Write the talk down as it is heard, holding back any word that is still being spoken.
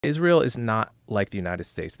Israel is not like the United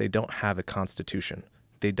States. They don't have a constitution.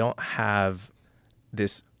 They don't have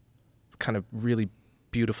this kind of really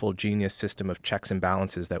beautiful, genius system of checks and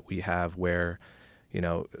balances that we have where,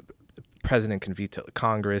 the president can veto the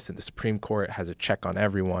Congress and the Supreme Court has a check on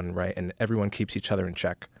everyone, right? And everyone keeps each other in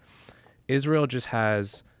check. Israel just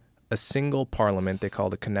has a single parliament they call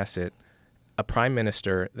the Knesset, a prime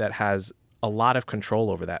minister that has a lot of control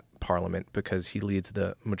over that parliament because he leads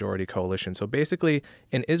the majority coalition. So basically,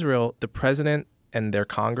 in Israel, the president and their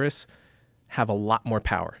Congress have a lot more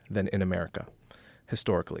power than in America,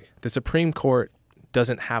 historically. The Supreme Court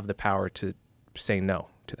doesn't have the power to say no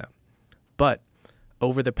to them. But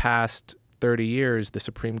over the past 30 years, the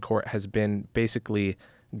Supreme Court has been basically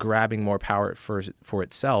grabbing more power for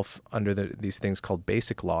itself under these things called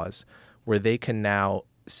basic laws, where they can now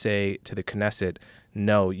say to the Knesset,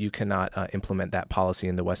 no, you cannot implement that policy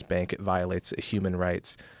in the West Bank. It violates human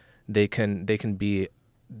rights. They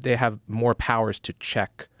have more powers to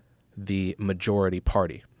check the majority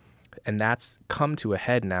party. And that's come to a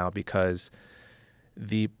head now because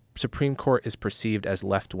the Supreme Court is perceived as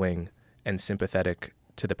left-wing and sympathetic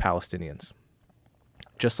to the Palestinians.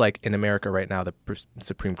 Just like in America right now, the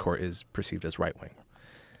Supreme Court is perceived as right-wing.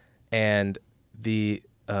 And the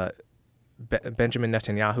Benjamin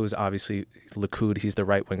Netanyahu is obviously Likud. He's the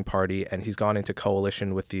right-wing party, and he's gone into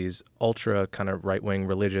coalition with these ultra kind of right-wing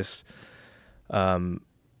religious. And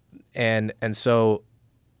so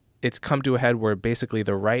it's come to a head where basically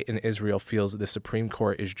the right in Israel feels that the Supreme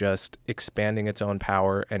Court is just expanding its own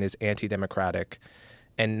power and is anti-democratic.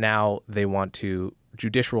 And now they want to,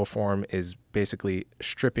 judicial reform is basically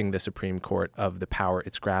stripping the Supreme Court of the power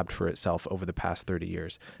it's grabbed for itself over the past 30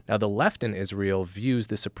 years. Now, the left in Israel views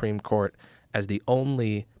the Supreme Court as the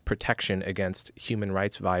only protection against human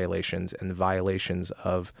rights violations and violations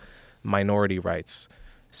of minority rights.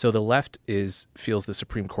 So the left feels the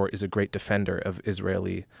Supreme Court is a great defender of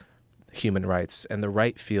Israeli human rights, and the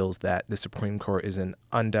right feels that the Supreme Court is an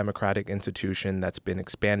undemocratic institution that's been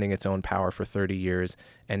expanding its own power for 30 years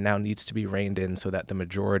and now needs to be reined in so that the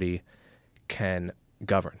majority can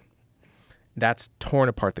govern. That's torn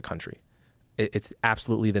apart the country. It's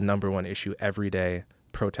absolutely the #1 issue every day,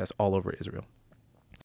 protests all over Israel.